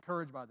guys to be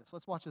encouraged by this.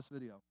 Let's watch this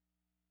video.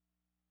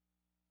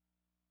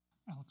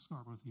 Alex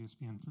Scarborough with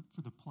ESPN.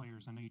 For the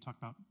players, I know you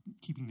talked about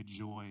keeping the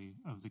joy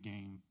of the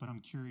game, but I'm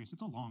curious,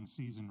 it's a long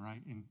season,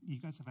 right? And you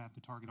guys have had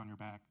the target on your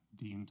back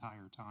the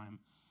entire time,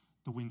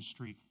 the win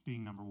streak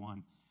being number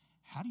one.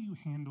 How do you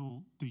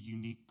handle the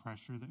unique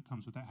pressure that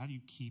comes with that? How do you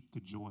keep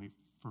the joy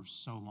for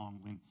so long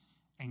when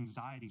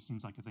anxiety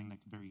seems like a thing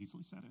that could very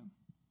easily set in?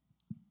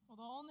 Well,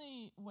 the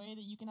only way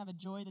that you can have a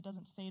joy that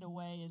doesn't fade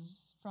away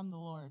is from the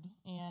Lord.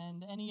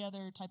 And any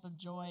other type of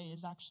joy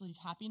is actually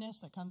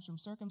happiness that comes from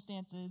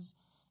circumstances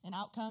and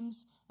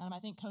outcomes. I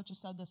think Coach has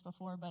said this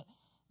before, but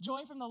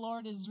joy from the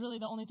Lord is really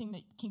the only thing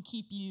that can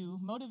keep you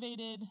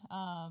motivated,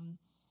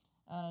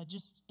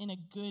 just in a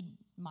good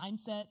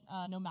mindset,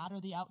 no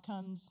matter the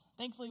outcomes.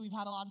 Thankfully, we've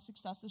had a lot of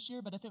success this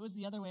year, but if it was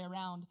the other way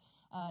around,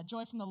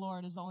 joy from the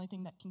Lord is the only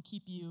thing that can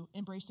keep you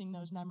embracing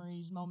those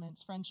memories,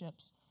 moments,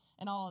 friendships,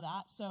 and all of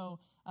that. So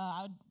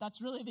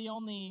that's really the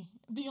only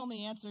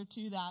answer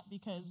to that,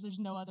 because there's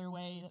no other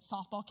way that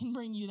softball can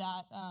bring you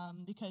that,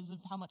 because of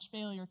how much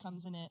failure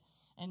comes in it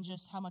and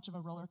just how much of a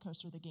roller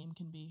coaster the game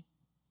can be.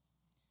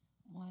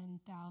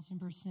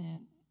 1,000%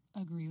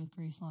 agree with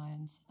Grace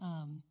Lyons.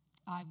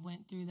 I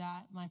went through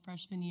that my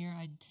freshman year.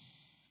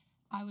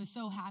 I was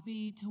so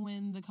happy to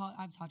win the college.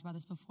 I've talked about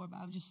this before, but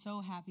I was just so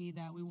happy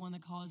that we won the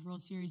College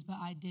World Series, but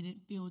I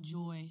didn't feel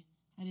joy.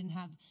 I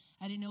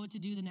didn't know what to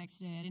do the next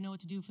day. I didn't know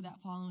what to do for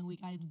that following week.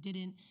 I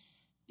didn't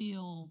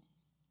feel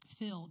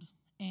filled,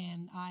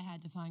 and I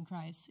had to find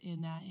Christ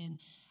in that. And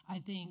I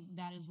think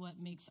that is what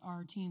makes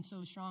our team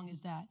so strong, is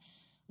that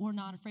we're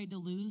not afraid to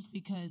lose,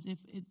 because if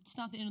it's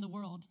not the end of the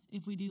world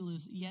if we do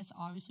lose. Yes,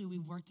 obviously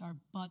we've worked our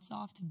butts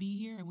off to be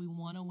here and we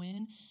want to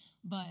win,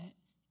 but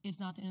it's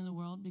not the end of the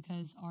world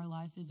because our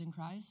life is in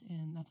Christ,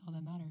 and that's all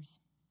that matters.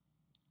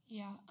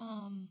 Yeah,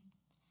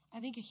 I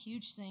think a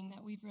huge thing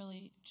that we've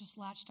really just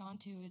latched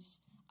onto is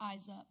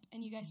eyes up.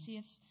 And you guys see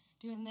us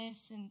doing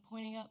this and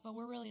pointing up, but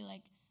we're really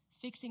like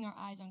fixing our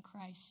eyes on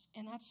Christ.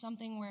 And that's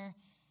something where,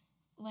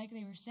 like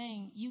they were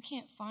saying, you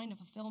can't find a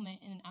fulfillment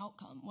in an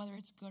outcome, whether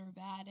it's good or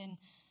bad. And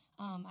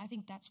I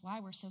think that's why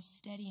we're so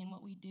steady in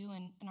what we do,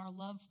 and our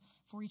love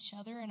for each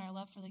other and our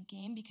love for the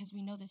game, because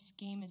we know this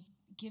game is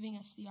giving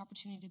us the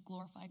opportunity to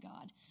glorify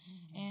God.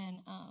 Mm-hmm.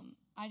 And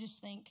I just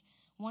think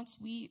once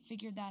we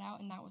figured that out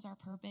and that was our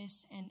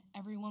purpose and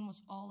everyone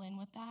was all in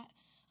with that,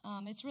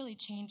 it's really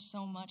changed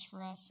so much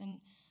for us. And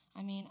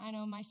I mean, I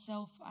know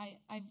myself,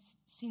 I've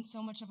seen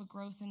so much of a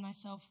growth in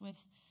myself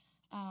with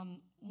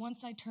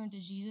once I turned to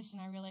Jesus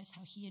and I realized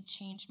how he had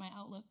changed my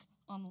outlook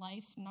on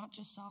life, not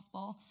just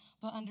softball,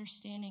 but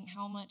understanding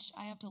how much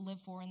I have to live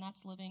for, and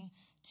that's living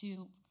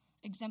to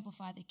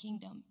exemplify the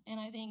kingdom. And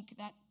I think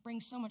that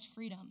brings so much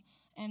freedom.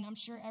 And I'm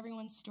sure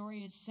everyone's story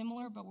is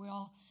similar, but we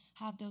all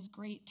have those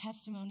great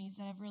testimonies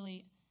that have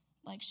really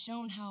like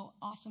shown how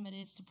awesome it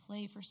is to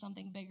play for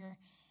something bigger.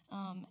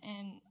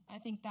 And I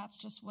think that's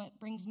just what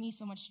brings me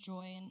so much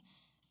joy. And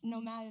no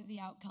matter the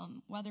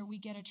outcome, whether we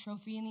get a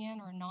trophy in the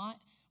end or not,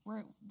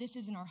 this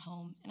isn't our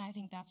home. And I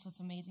think that's what's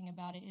amazing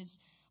about it is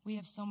we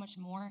have so much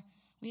more.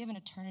 We have an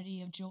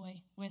eternity of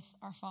joy with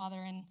our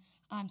Father, and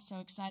I'm so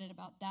excited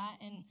about that.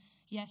 And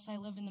yes, I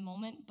live in the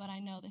moment, but I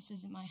know this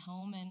isn't my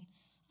home. And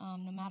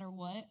no matter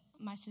what,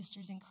 my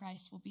sisters in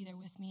Christ will be there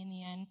with me in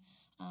the end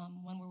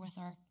when we're with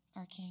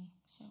our King.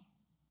 So.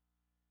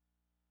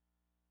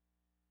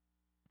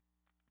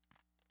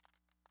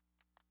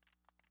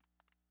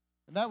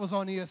 And that was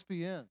on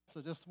ESPN.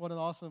 So just what an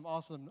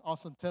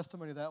awesome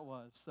testimony that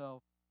was.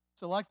 So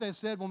like they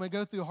said, when we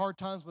go through hard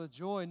times with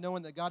joy,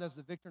 knowing that God has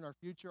the victory in our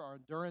future, our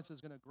endurance is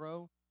going to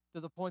grow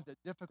to the point that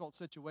difficult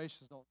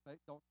situations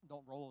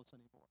don't roll us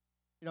anymore.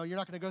 You know, you're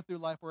not going to go through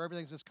life where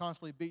everything's just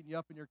constantly beating you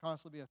up and you're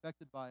constantly being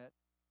affected by it.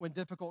 When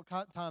difficult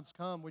times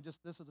come,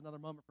 this is another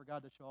moment for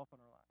God to show up in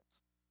our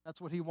lives.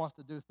 That's what He wants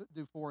to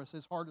do for us.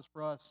 His heart is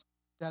for us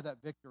to have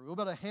that victory. We'll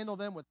be able to handle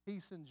them with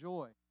peace and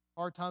joy,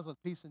 hard times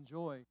with peace and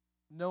joy,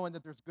 knowing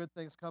that there's good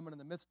things coming in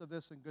the midst of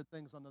this and good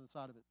things on the other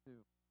side of it too.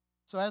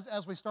 So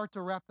as we start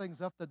to wrap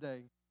things up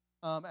today,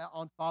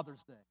 on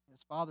Father's Day,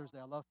 it's Father's Day.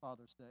 I love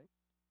Father's Day.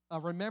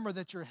 Remember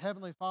that your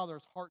Heavenly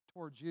Father's heart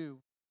towards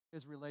you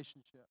is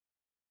relationship.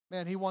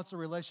 Man, He wants a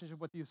relationship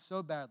with you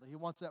so badly. He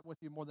wants that with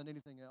you more than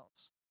anything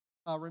else.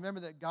 Remember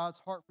that God's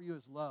heart for you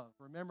is love.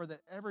 Remember that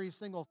every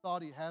single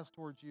thought He has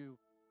towards you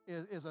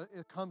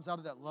it comes out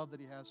of that love that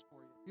He has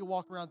for you. If you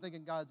walk around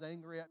thinking God's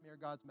angry at me or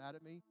God's mad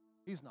at me,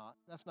 He's not.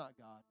 That's not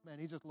God. Man,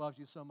 He just loves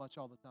you so much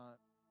all the time.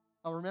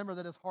 Remember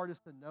that His heart is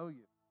to know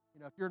you. You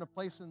know, if you're in a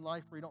place in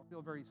life where you don't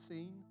feel very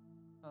seen,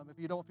 if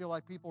you don't feel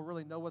like people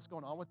really know what's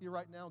going on with you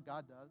right now,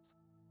 God does.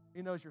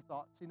 He knows your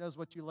thoughts. He knows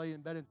what you lay in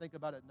bed and think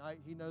about at night.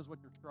 He knows what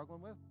you're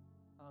struggling with.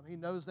 He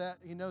knows that.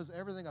 He knows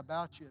everything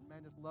about you, and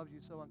man just loves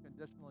you so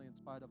unconditionally in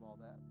spite of all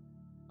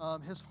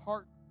that. His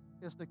heart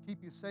is to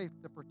keep you safe,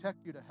 to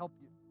protect you, to help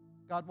you.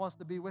 God wants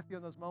to be with you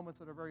in those moments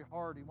that are very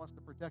hard. He wants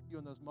to protect you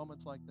in those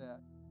moments like that.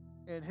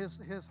 And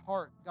His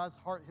heart, God's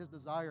heart, His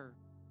desire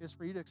is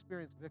for you to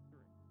experience victory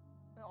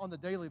on the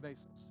daily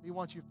basis. He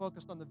wants you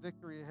focused on the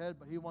victory ahead,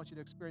 but He wants you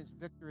to experience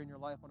victory in your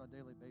life on a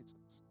daily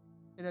basis.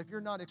 And if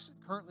you're not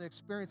currently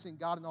experiencing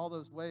God in all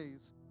those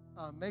ways,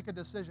 make a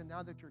decision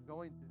now that you're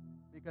going to,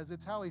 because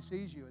it's how He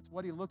sees you. It's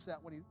what He looks at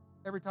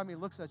every time He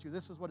looks at you.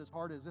 This is what His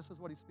heart is. This is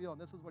what He's feeling.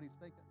 This is what He's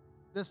thinking.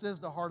 This is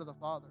the heart of the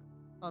Father.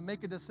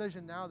 Make a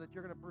decision now that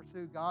you're going to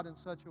pursue God in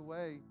such a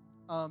way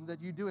that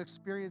you do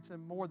experience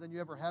Him more than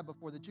you ever have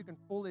before, that you can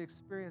fully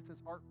experience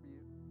His heart for you.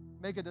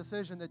 Make a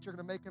decision that you're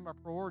going to make Him a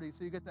priority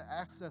so you get to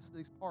access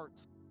these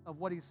parts of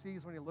what He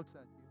sees when He looks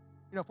at you.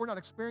 You know, if we're not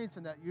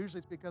experiencing that, usually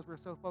it's because we're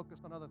so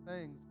focused on other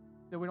things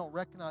that we don't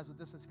recognize that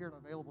this is here and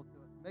available to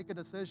us. Make a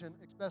decision,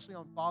 especially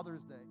on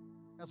Father's Day,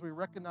 as we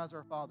recognize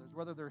our fathers,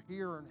 whether they're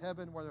here or in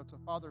heaven, whether it's a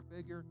father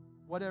figure,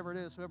 whatever it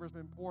is, whoever's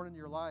been poured into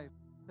your life,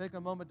 take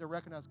a moment to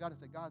recognize God and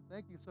say, God,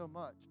 thank you so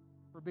much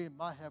for being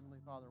my Heavenly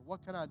Father.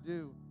 What can I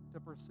do to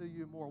pursue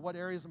you more? What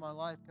areas of my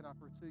life can I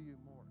pursue you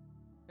more?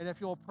 And if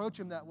you'll approach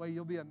Him that way,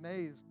 you'll be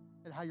amazed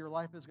at how your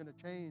life is going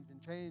to change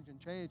and change and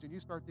change. And you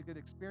start to get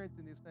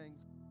experiencing these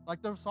things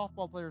like those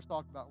softball players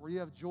talked about, where you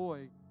have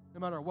joy no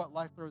matter what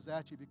life throws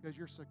at you because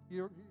you're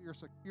secure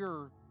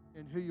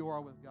in who you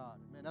are with God.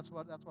 Man, that's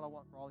what I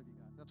want for all of you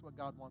guys. That's what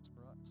God wants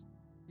for us.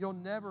 You'll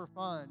never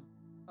find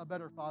a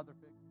better father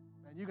figure.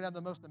 Man, you can have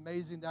the most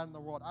amazing dad in the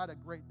world. I had a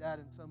great dad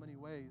in so many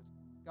ways.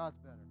 God's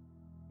better.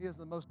 He is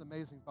the most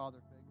amazing father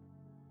figure.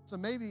 So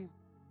maybe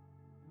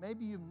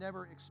you've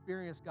never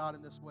experienced God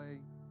in this way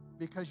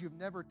because you've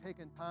never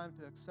taken time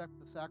to accept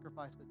the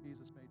sacrifice that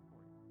Jesus made for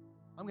you.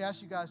 I'm going to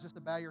ask you guys just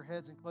to bow your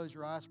heads and close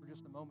your eyes for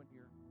just a moment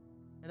here.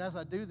 And as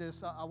I do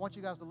this, I want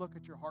you guys to look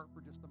at your heart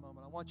for just a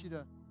moment. I want you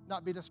to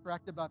not be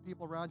distracted by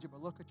people around you,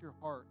 but look at your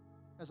heart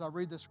as I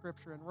read the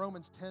scripture. In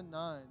Romans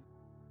 10:9,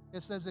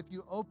 it says, if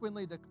you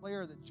openly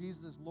declare that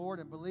Jesus is Lord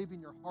and believe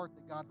in your heart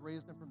that God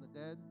raised Him from the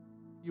dead,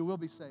 you will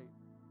be saved.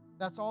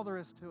 That's all there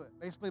is to it.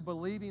 Basically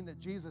believing that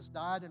Jesus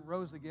died and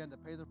rose again to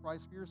pay the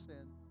price for your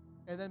sin,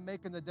 and then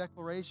making the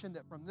declaration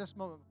that from this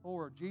moment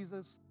forward,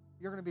 Jesus,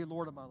 you're going to be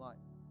Lord of my life.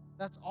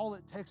 That's all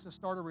it takes to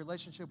start a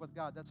relationship with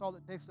God. That's all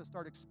it takes to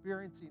start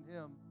experiencing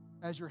Him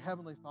as your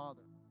Heavenly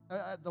Father,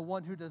 the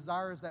one who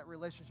desires that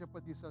relationship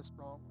with you so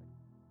strongly.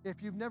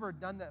 If you've never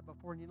done that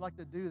before and you'd like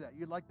to do that,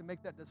 you'd like to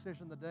make that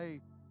decision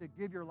today to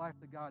give your life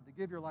to God, to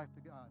give your life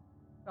to God,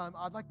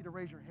 I'd like you to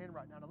raise your hand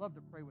right now, and I'd love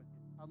to pray with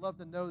you. I'd love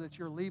to know that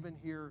you're leaving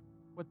here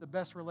with the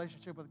best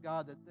relationship with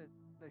God that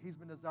He's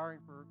been desiring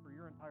for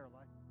your entire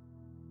life.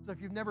 So if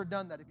you've never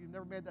done that, if you've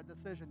never made that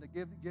decision to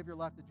give your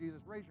life to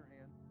Jesus, raise your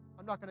hand.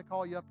 I'm not going to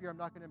call you up here. I'm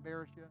not going to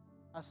embarrass you.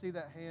 I see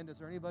that hand. Is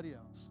there anybody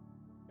else?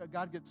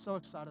 God gets so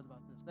excited about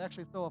this. They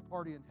actually throw a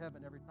party in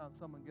heaven every time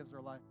someone gives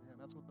their life to Him.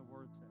 That's what the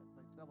Word says.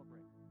 They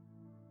celebrate.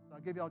 So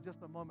I'll give y'all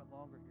just a moment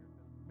longer here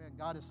because, man,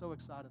 God is so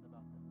excited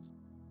about this.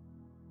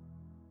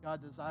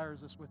 God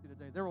desires this with you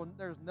today.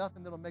 There's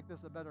nothing that will make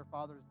this a better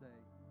Father's Day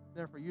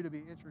than for you to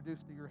be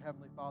introduced to your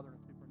Heavenly Father in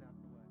a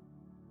supernatural way.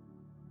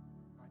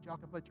 All right, Y'all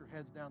can put your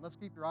heads down. Let's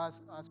keep your eyes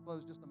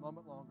closed just a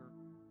moment longer.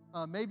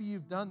 Maybe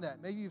you've done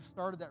that. Maybe you've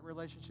started that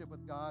relationship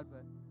with God,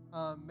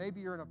 but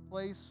maybe you're in a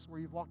place where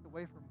you've walked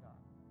away from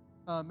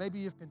God. Maybe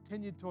you've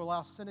continued to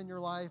allow sin in your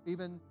life,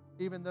 even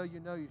though you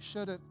know you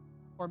shouldn't.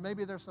 Or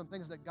maybe there's some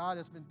things that God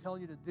has been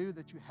telling you to do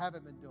that you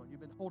haven't been doing. You've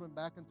been holding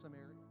back in some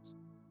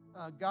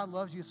areas. God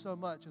loves you so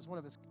much as one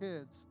of his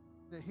kids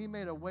that he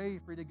made a way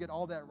for you to get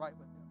all that right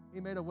with him. He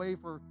made a way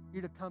for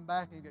you to come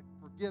back and get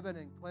forgiven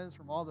and cleansed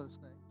from all those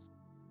things.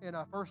 In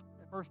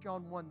 1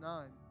 John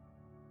 1:9,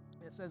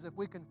 it says, if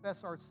we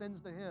confess our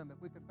sins to him,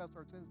 if we confess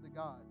our sins to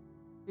God,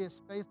 he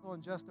is faithful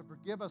and just to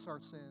forgive us our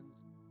sins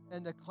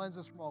and to cleanse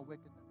us from all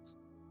wickedness.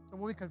 So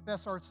when we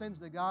confess our sins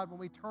to God, when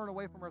we turn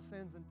away from our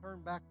sins and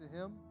turn back to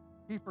him,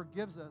 he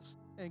forgives us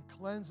and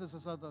cleanses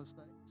us of those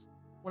things.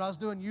 When I was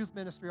doing youth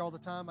ministry all the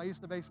time, I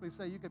used to basically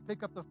say, you could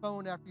pick up the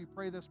phone after you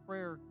pray this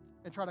prayer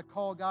and try to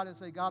call God and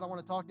say, God, I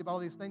want to talk to you about all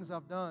these things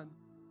I've done.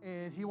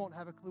 And he won't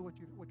have a clue what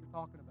you're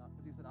talking about,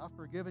 because he said, I've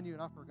forgiven you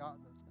and I've forgotten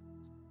those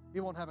things. He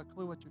won't have a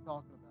clue what you're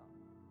talking about.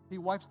 He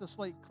wipes the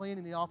slate clean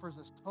and he offers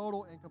us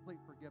total and complete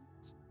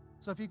forgiveness.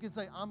 So if you can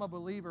say, I'm a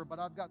believer, but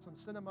I've got some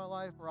sin in my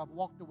life, or I've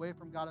walked away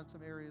from God in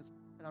some areas,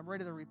 and I'm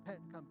ready to repent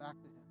and come back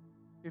to him.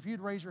 If you'd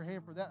raise your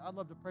hand for that, I'd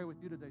love to pray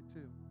with you today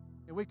too.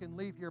 And we can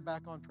leave here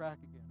back on track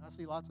again. I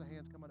see lots of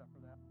hands coming up for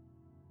that.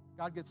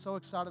 God gets so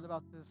excited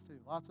about this too.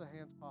 Lots of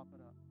hands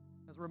popping up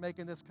as we're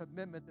making this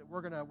commitment that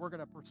we're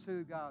gonna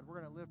pursue God.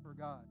 We're gonna live for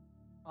God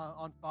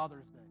on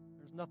Father's Day.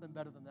 There's nothing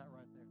better than that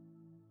right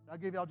there. I'll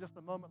give y'all just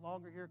a moment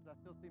longer here because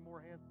I still see more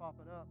hands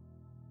popping up.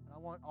 And I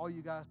want all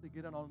you guys to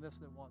get in on this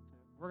that want to.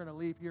 We're going to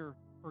leave here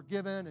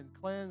forgiven and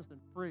cleansed and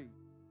free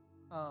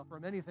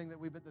from anything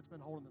that's been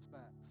holding us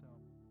back. So,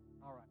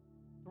 all right.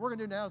 So what we're going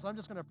to do now is I'm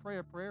just going to pray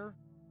a prayer,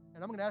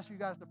 and I'm going to ask you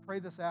guys to pray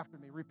this after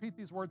me. Repeat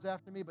these words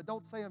after me, but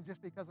don't say them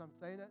just because I'm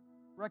saying it.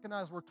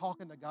 Recognize we're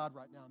talking to God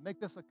right now. Make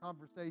this a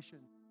conversation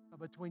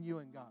between you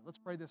and God. Let's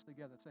pray this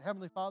together. Say,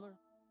 Heavenly Father,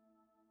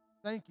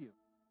 thank you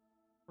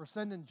for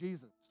sending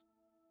Jesus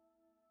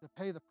to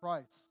pay the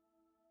price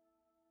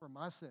for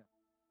my sin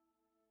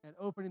and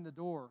opening the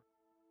door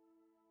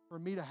for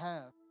me to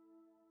have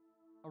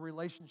a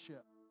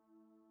relationship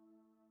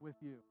with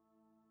you.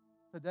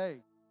 Today,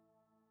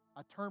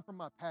 I turn from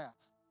my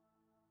past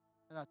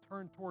and I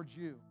turn towards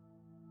you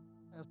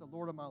as the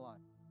Lord of my life.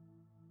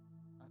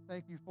 I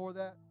thank you for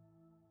that.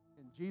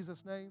 In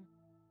Jesus' name,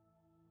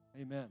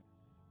 amen.